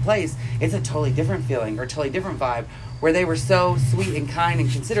public place, it's a totally different feeling or totally different vibe. Where they were so sweet and kind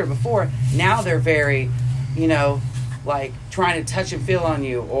and considerate before, now they're very, you know, like trying to touch and feel on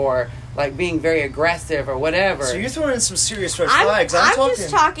you, or like being very aggressive or whatever. So you're throwing in some serious red I'm flags. just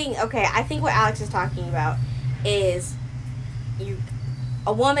talking. Okay, I think what Alex is talking about is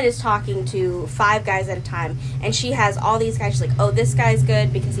a woman is talking to 5 guys at a time, and she has all these guys. She's like, oh, this guy's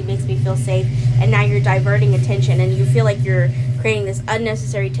good because he makes me feel safe, and now you're diverting attention, and you feel like you're creating this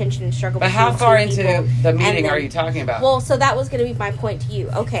unnecessary tension and struggle. But how between far two into people. the meeting And then- are you talking about? Well, so that was going to be my point to you.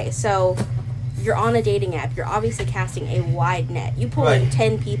 Okay, so you're on a dating app. You're obviously casting a wide net. You pull in Right.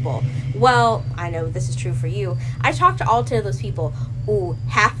 10 people. Well, I know this is true for you. I talked to all 10 of those people. Ooh,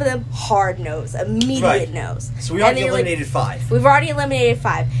 half of them hard no's, immediate Right. no's. So we And already then you're like, eliminated 5. we've already eliminated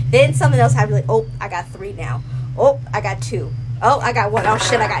 5. Then something else happened. Like, oh, I got 3 now. Oh, I got 2. Oh, I got 1. Oh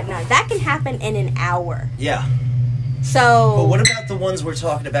shit, I got 9. That can happen in an hour. Yeah. So. But what about the ones we're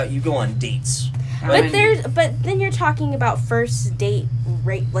talking about? You go on dates. But then you're talking about first date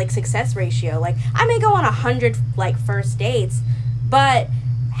rate, like success ratio. Like, I may go on 100 like first dates, but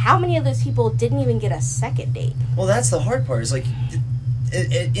how many of those people didn't even get a second date? Well, that's the hard part. Is like,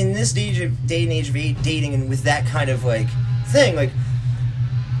 in this day and age of dating, and with that kind of like thing, like,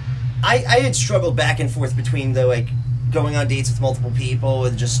 I had struggled back and forth between the like going on dates with multiple people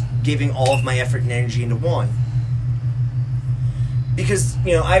and just giving all of my effort and energy into one. Because,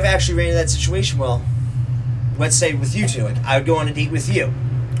 you know, I've actually ran into that situation. Well, let's say with you two, like, I would go on a date with you,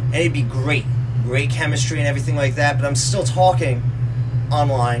 and it'd be great chemistry and everything like that, but I'm still talking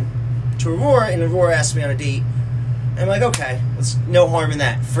online to Aurora, and Aurora asked me on a date, and I'm like, okay, there's no harm in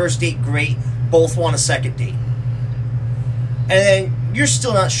that. First date, great, both want a second date. And then you're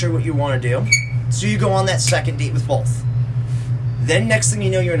still not sure what you want to do, so you go on that second date with both. Then next thing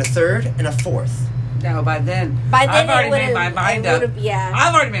you know, you're in a third and a fourth. No, by then it I've already made would've- my mind it up. would've- yeah.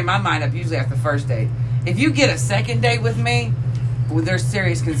 I've already made my mind up usually after the first date. If you get a second date with me, well, there's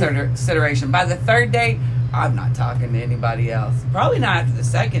serious consideration. By the third date, I'm not talking to anybody else. Probably not after the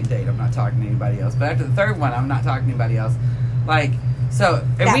second date, I'm not talking to anybody else. But after the third one, I'm not talking to anybody else. Like, so,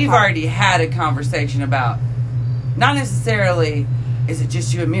 and That we've part. already had a conversation about, not necessarily, is it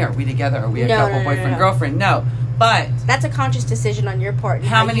just you and me? Are we together? Are we a No, couple, no, no, boyfriend, no. girlfriend? No. But That's a conscious decision on your part. And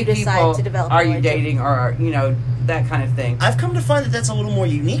how many you decide people to develop a are you relationship. dating, or, you know, that kind of thing? I've come to find that that's a little more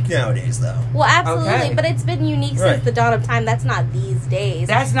unique nowadays, though. Well, absolutely, Okay. but it's been unique Right. since the dawn of time. That's not these days.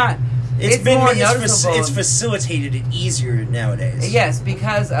 That's not. It's more noticeable. it's facilitated it easier nowadays. Yes,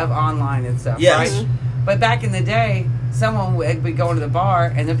 because of online and stuff, Yes. right? But back in the day, someone would be going to the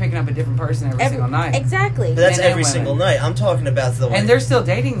bar and they're picking up a different person every single night. Exactly. But that's Men and every women. single night. I'm talking about the And they're still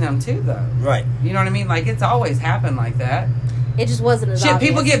dating them too, though. right. You know what I mean? Like, it's always happened like that. It just wasn't as Shit, obvious.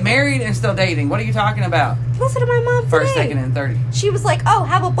 people get married and still dating. What are you talking about? Listen to my mom First, today. second, and 30. She was like, "Oh,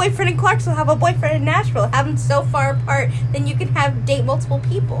 have a boyfriend in Clarksville, have a boyfriend in Nashville, have them so far apart, then you can have date multiple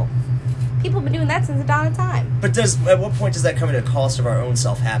people." People have been doing that since the dawn of time. But at what point does that come at a cost of our own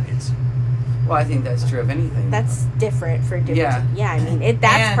self happiness? Well, I think that's true of anything. That's different for different. Yeah. Yeah, I mean,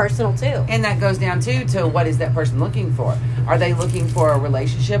 that's personal too. And that goes down too to what is that person looking for? Are they looking for a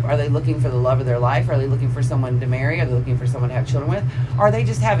relationship? Are they looking for the love of their life? Are they looking for someone to marry? Are they looking for someone to have children with? Are they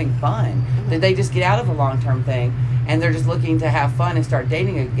just having fun? Did they just get out of a long-term thing and they're just looking to have fun and start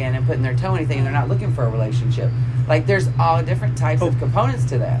dating again and putting their toe in anything, and they're not looking for a relationship? Like, there's all different types of components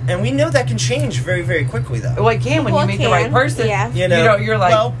to that. And we know that can change very, very quickly, though. Well, it can when you meet the right person. Yeah. You know, you're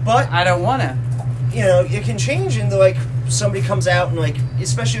like, well, but I don't want to. You know, it can change into, like, somebody comes out and, like,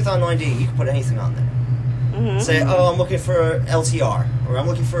 especially with online dating, you can put anything on there. Mm-hmm. Say, oh, I'm looking for a LTR, or I'm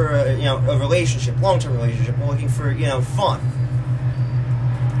looking for a, you know, a relationship, long-term relationship. I'm looking for, you know, fun.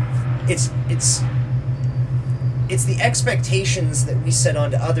 It's the expectations that we set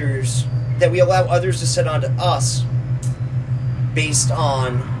onto others, that we allow others to set onto us, based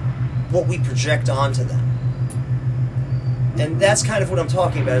on what we project onto them. And that's kind of what I'm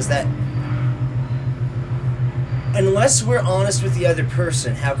talking about, is that unless we're honest with the other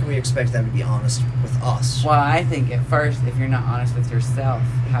person, how can we expect them to be honest with us? Well, I think at first, if you're not honest with yourself,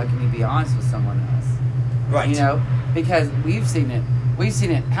 how can you be honest with someone else? Right. You know, because we've seen it. We've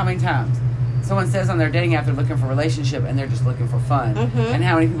seen it how many times? Someone says on their dating app they're looking for a relationship and they're just looking for fun. Mm-hmm. And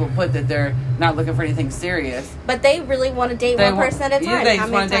how many people put that they're not looking for anything serious? But they really want to date one person at a time. Yeah, they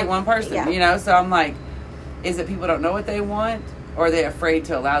just want to date one person. Yeah. You know, so I'm like, is it people don't know what they want, or are they afraid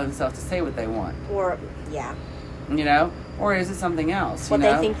to allow themselves to say what they want? Or, yeah. You know? Or is it something else? What you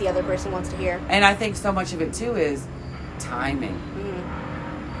know? they think the other person wants to hear. And I think so much of it, too, is timing.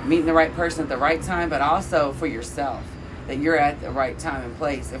 Mm-hmm. Meeting the right person at the right time, but also for yourself. That you're at the right time and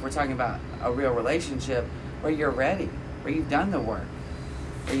place. If we're talking about a real relationship, where you're ready, where you've done the work,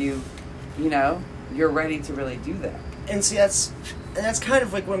 where you know, you're ready to really do that. And see, that's kind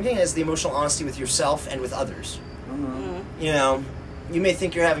of like what I'm getting at, is the emotional honesty with yourself and with others. Mm-hmm. Mm-hmm. You know, you may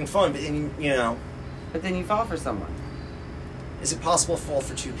think you're having fun, but then, you know, But then you fall for someone. is it possible to fall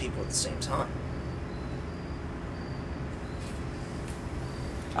for two people at the same time?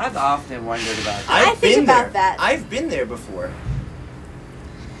 I've often wondered about that. I think been about there. that. I've been there before.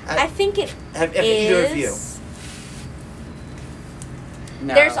 I think it Have either of you? is.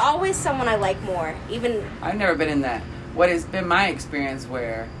 No. There's always someone I like more. Even I've never been in that. What has been my experience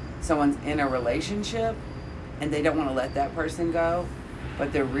where someone's in a relationship and they don't want to let that person go,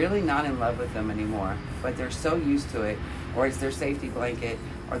 but they're really not in love with them anymore, but they're so used to it, or it's their safety blanket,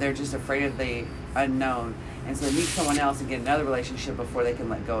 or they're just afraid of the unknown, and so they meet someone else and get another relationship before they can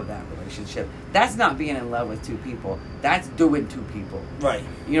let go of that relationship. That's not being in love with two people. That's doing two people. Right.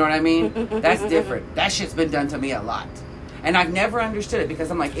 You know what I mean? That's different. That shit's been done to me a lot. And I've never understood it, because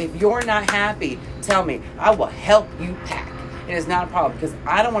I'm like, if you're not happy, tell me. I will help you pack. It is not a problem, because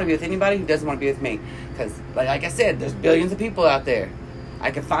I don't want to be with anybody who doesn't want to be with me. Because, like I said, there's billions of people out there. I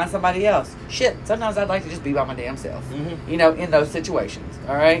can find somebody else. Shit, sometimes I'd like to just be by my damn self. Mm-hmm. You know, in those situations.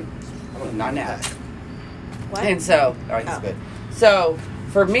 All right? Not now. what? And so, all right, that's Oh. good. So,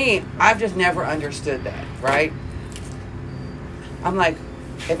 for me, I've just never understood that, right? I'm like,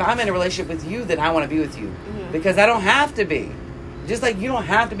 if I'm in a relationship with you, then I want to be with you. Mm-hmm. Because I don't have to be. Just like you don't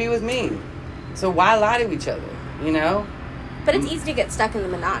have to be with me. So why lie to each other, you know? But it's easy to get stuck in the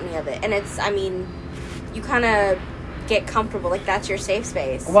monotony of it. And it's, I mean, you kind of get comfortable. Like, that's your safe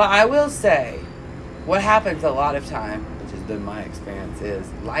space. Well, I will say, what happens a lot of time, which has been my experience, is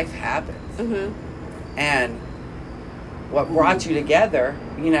life happens. Mm-hmm. And what brought you together,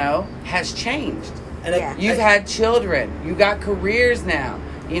 you know, has changed. And Yeah. You've had children. You got careers now.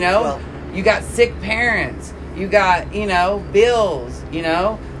 You know, Well- you got sick parents. You got, you know, bills. You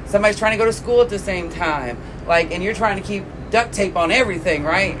know, somebody's trying to go to school at the same time. Like, and you're trying to keep duct tape on everything,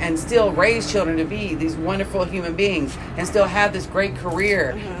 right? And still raise children to be these wonderful human beings, and still have this great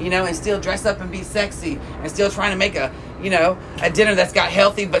career, Mm-hmm. you know, and still dress up and be sexy, and still trying to make a, you know, a dinner that's got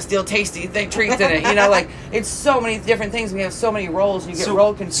healthy but still tasty treats in it. You know, like, it's so many different things. We have so many roles, and you get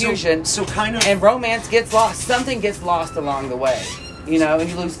role confusion. So kind of. And romance gets lost. Something gets lost along the way, you know, and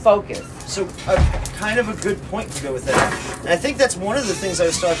you lose focus. So, kind of a good point to go with that. And I think that's one of the things I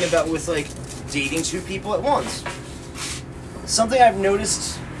was talking about with, like, dating two people at once. Something I've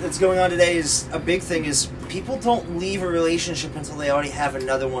noticed that's going on today is a big thing is people don't leave a relationship until they already have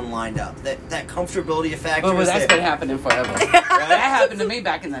another one lined up. That comfortability factor Well, is that's there. been happening forever. That happened to me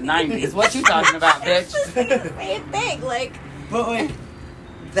back in the 90s. What you talking about, bitch? Same thing. Like, But, like,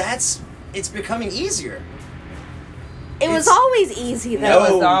 it's becoming easier. it was It's- always easy, It though.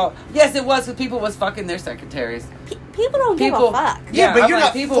 No. was all, yes, it was, because people was fucking their secretaries. People don't give People- a fuck. Yeah, but I'm you're like,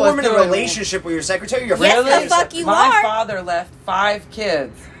 not people was forming a doing- relationship with your secretary. You're Yes, forming the a fuck you My are. father left 5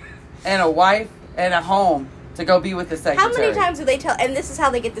 kids and a wife and a home to go be with the secretary. How many times do they tell? And this is how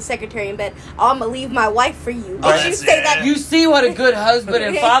they get the secretary in bed. Oh, I'm gonna leave my wife for you. Oh, Did you say that? You see what a good husband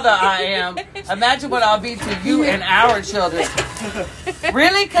and father I am. Imagine what I'll be to you and our children.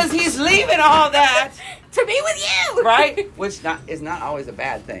 Really? Because he's leaving all that. To be with you, Right? Which is not always a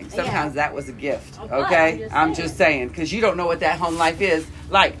bad thing. Sometimes that was a gift. Okay? I'm just saying. Because you don't know what that home life is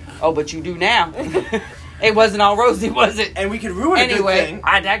like. Oh, but you do now. It wasn't all rosy, was it? And we can ruin a good Anyway, thing.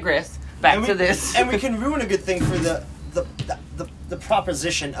 I digress. Back to this. And we can ruin a good thing for the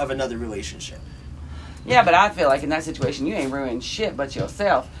proposition of another relationship. Yeah, but I feel like in that situation, you ain't ruined shit but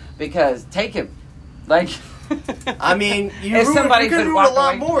yourself. Because take him. Like, I mean, you if somebody could could ruin walk a lot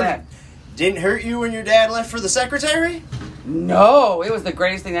away from more. that. Didn't hurt you when your dad left for the secretary? No, it was the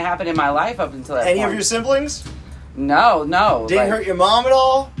greatest thing that happened in my life up until that Any point. of your siblings? No. Didn't hurt your mom at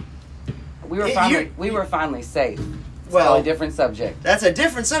all? We were finally safe. It's Well, a different subject. That's a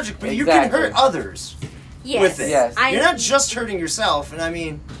different subject, but you can Exactly. hurt others yes. with it. Yes. You're not just hurting yourself, and I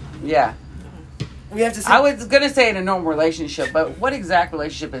mean, Yeah. we have to think. I was going to say in a normal relationship, but what exact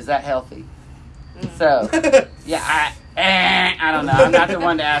relationship is that healthy? So, yeah, I don't know. I'm not the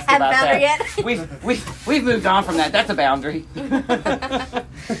one to ask Have about boundary that. yet? We've moved on from that. That's a boundary.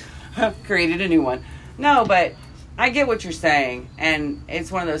 Created a new one. No, but I get what you're saying, and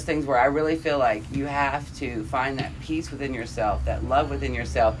it's one of those things where I really feel like you have to find that peace within yourself, that love within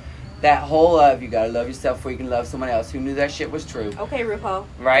yourself, that whole of you gotta love yourself before you can love someone else. Who knew that shit was true? Okay, RuPaul.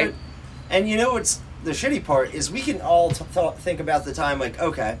 Right? And you know what's the shitty part is we can all think about the time like,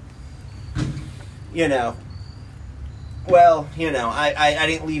 okay, you know, well, you know, I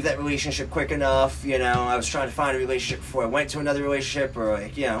didn't leave that relationship quick enough. You know, I was trying to find a relationship before I went to another relationship, or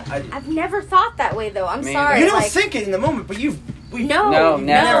like, you know, I've never thought that way though. I'm Me sorry. you don't like, think it in the moment, but No, you've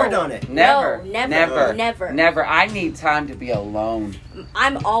never done it. Never. No, never. Never. I need time to be alone.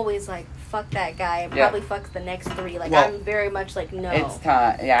 I'm always like, fuck that guy, and Yeah. probably fuck the next three. Like, Well, I'm very much like, no. It's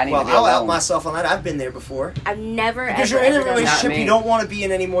time. Yeah, I need Well, to be I'll alone. out myself on that. I've been there before. I've never Because ever, you're in a ever done that. relationship Not me. you don't want to be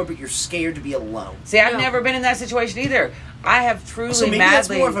in anymore, but you're scared to be alone. See, I've No. never been in that situation either. I have truly So maybe madly. that's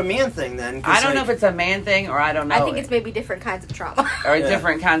more of a man thing then. 'Cause, I don't know like, if it's a man thing or I don't know. I think it's maybe different kinds of trauma. or Yeah.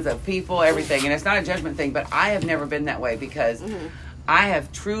 different kinds of people, everything. And it's not a judgment thing, but I have never been that way because I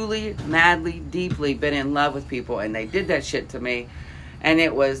have truly, madly, deeply been in love with people, and they did that shit to me. And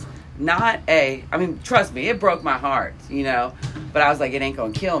it was not I mean, trust me, it broke my heart, you know, but I was like, it ain't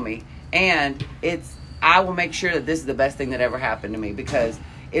gonna kill me. And I will make sure that this is the best thing that ever happened to me because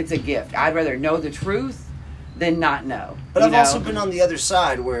it's a gift. I'd rather know the truth than not know. But you I've know? also been on the other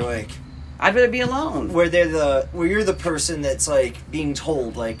side where like I'd rather be alone. where you're the person that's like being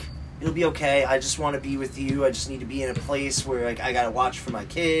told like it'll be okay. I just want to be with you. I just need to be in a place where like I gotta watch for my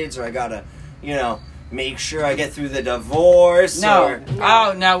kids or I gotta, you know, make sure I get through the divorce. No. Or,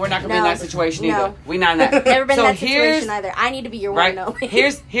 Oh, no, we're not going to be in No. that situation No. either. We not in that. Never been So in that here's- situation either. I need to be your Right? one and only.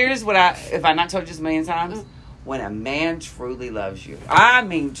 Here's what if I not told you this a million times? When a man truly loves you, I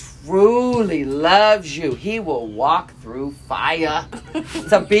mean truly loves you, he will walk through fire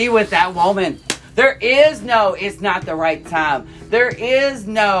to be with that woman. There is no, it's not the right time. There is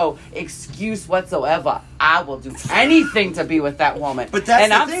no excuse whatsoever. I will do anything to be with that woman. But that's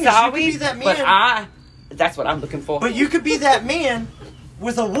and the I'm thing, is you sorry, could be that but man. that's what I'm looking for. But you could be that man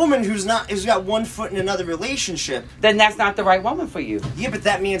with a woman who's got one foot in another relationship. Then that's not the right woman for you. Yeah, but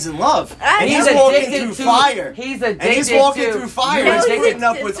that man's in love. And And he's he's walking addicted through to- fire. he's And he's addicted walking to- through fire. No, He's he's putting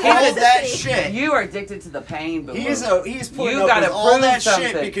up addicted with to all sympathy. that shit. You are addicted to the pain, boo. He's putting You up gotta with all prove that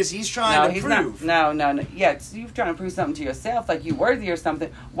something. shit because he's trying to prove. No. Yeah, you're trying to prove something to yourself, like you worthy or something.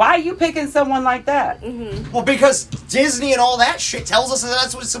 Why are you picking someone like that? Well, because Disney and all that shit tells us that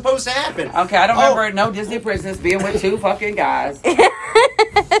that's what's supposed to happen. Okay, I don't Oh. remember no Disney princess being with two fucking guys.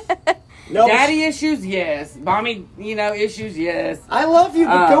 No, Daddy issues, yes. Mommy, issues, yes. I love you,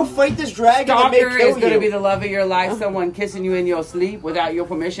 but go Um, fight this dragon that may Stalker kill is going to you. be the love of your life. Someone kissing you in your sleep without your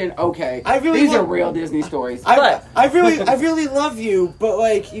permission. Okay, I really these want- are real Disney stories. I But really love you, but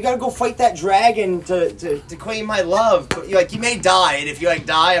like you gotta go fight that dragon to claim my love. But you may die, and if you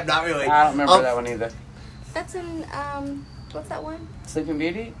die, I'm not really. I don't remember that one either. That's in, what's that one? Sleeping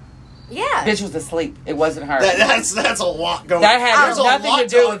Beauty. Yeah. Bitch was asleep. It wasn't her. That's a lot going. That had There's a nothing lot to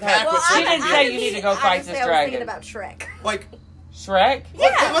do with unpack her. with She Sleeping didn't Beauty. say you need to go fight this I was dragon. thinking about Shrek. Like Shrek.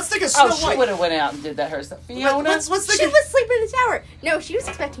 Yeah. let's think of Snow Oh, she White. would have went out and did that herself. Fiona. Let's She think of was sleeping in the tower. No, she was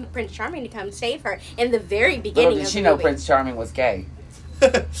expecting Prince Charming to come save her in the very Little beginning did of she the know movie. Prince Charming was gay.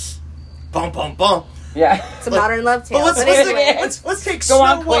 bum bum bum. Yeah. It's a modern love tale. But But anyway. anyway, let's take Go Snow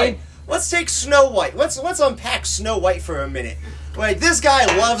on, White. Queen. Let's take Snow White. Let's unpack Snow White for a minute. Like this guy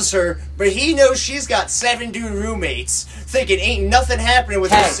loves her, but he knows she's got 7 dude roommates, thinking ain't nothing happening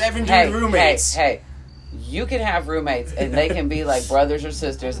with her 7 dude roommates. Hey, You can have roommates and they can be like brothers or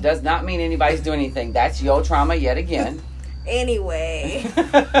sisters. Does not mean anybody's doing anything. That's your trauma yet again. Anyway,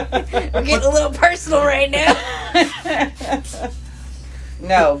 we're getting a little personal right now.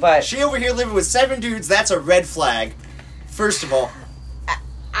 No, but She over here living with 7 dudes. That's a red flag. First of all,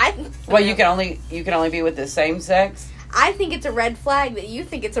 well, you can only be with the same sex. I think it's a red flag that you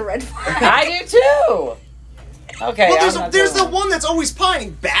think it's a red flag. I do too. Okay. well, I'm there's not the one that's always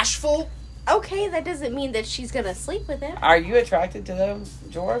pining, bashful. Okay, that doesn't mean that she's gonna sleep with him. Are you attracted to those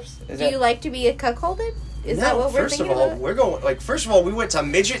dwarfs? Do you like to be a cuckolded? Is that what we're thinking about? We're going like. First of all, we went to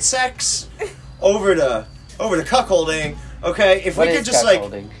midget sex, over to cuckolding. Okay, if What we is could just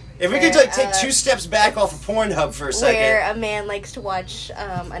cuckolding? if we could like take 2 steps back off of Pornhub for a second. Where a man likes to watch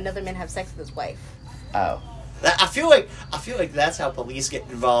another man have sex with his wife. Oh. I feel like that's how police get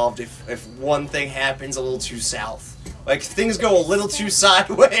involved if one thing happens a little too south. Like if things go a little too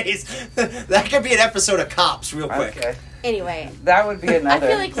sideways, that could be an episode of Cops real quick. Okay. Anyway, That would be I another.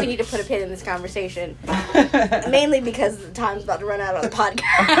 feel like we need to put a pin in this conversation. Mainly because the time's about to run out on the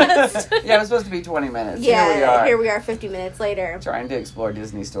podcast. Yeah, it was supposed to be 20 minutes. Yeah, Here we are. 50 minutes later. Trying to explore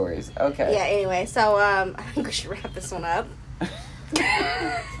Disney stories. Okay. Yeah, anyway, so I think we should wrap this one up.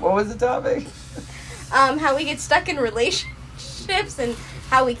 What was the topic? How we get stuck in relationships and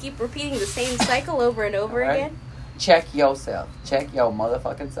how we keep repeating the same cycle over and over All right. again. Check yourself. Check your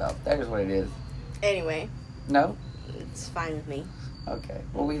motherfucking self. That is what it is. Anyway, No? it's fine with me. Okay.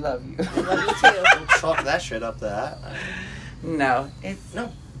 Well, we love you. I love you too. Don't chalk that shit up to that. No. It's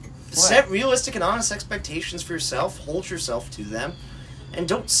No. Set realistic and honest expectations for yourself. Hold yourself to them, and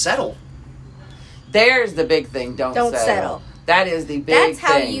don't settle. There's the big thing. Don't settle. That is the big That's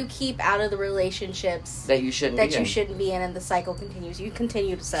how thing you keep out of the relationships that you shouldn't be in. shouldn't be in, and the cycle continues. You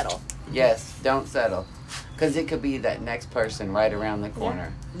continue to settle. Yes, don't settle. Because it could be that next person right around the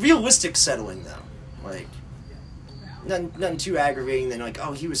corner. Realistic settling though, like nothing too aggravating. Than like,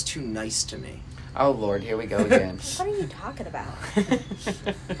 oh, he was too nice to me. Oh, Lord, here we go again. What are you talking about?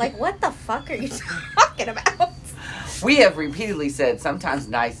 Like, what the fuck are you talking about? We have repeatedly said sometimes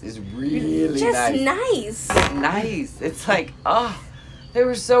nice is really Just nice. nice. Nice. It's like, oh, they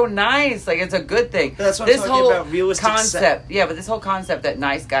were so nice. Like, it's a good thing. That's what I'm talking about, realistic concept. Yeah, but this whole concept that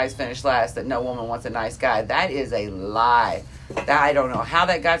nice guys finish last, that no woman wants a nice guy, that is a lie. That I don't know how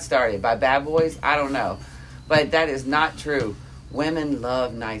that got started. By bad boys? I don't know. But that is not true. Women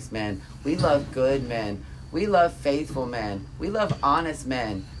love nice men. We love good men. We love faithful men. We love honest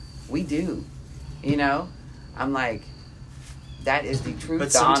men. We do. You know? I'm like, that is the truth.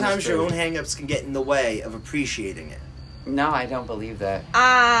 But the honest sometimes your own truth. hang-ups can get in the way of appreciating it. No, I don't believe that.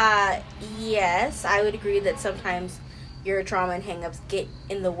 Yes, I would agree that sometimes your trauma and hangups get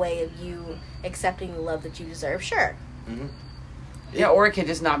in the way of you accepting the love that you deserve. Sure. Mm-hmm. Yeah, or it could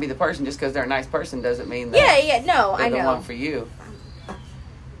just not be the person. Just because they're a nice person doesn't mean that Yeah, no, they're I the know. one for you.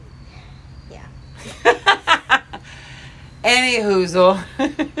 Yeah. Any hoozle.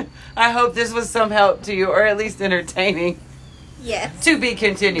 I hope this was some help to you, or at least entertaining. Yes. To be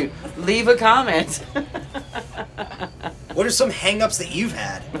continued. Leave a comment. What are some hang-ups that you've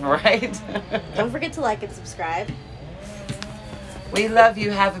had? Right? Don't forget to like and subscribe. We love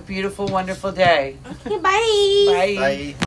you. Have a beautiful, wonderful day. Okay, bye. Bye. Bye.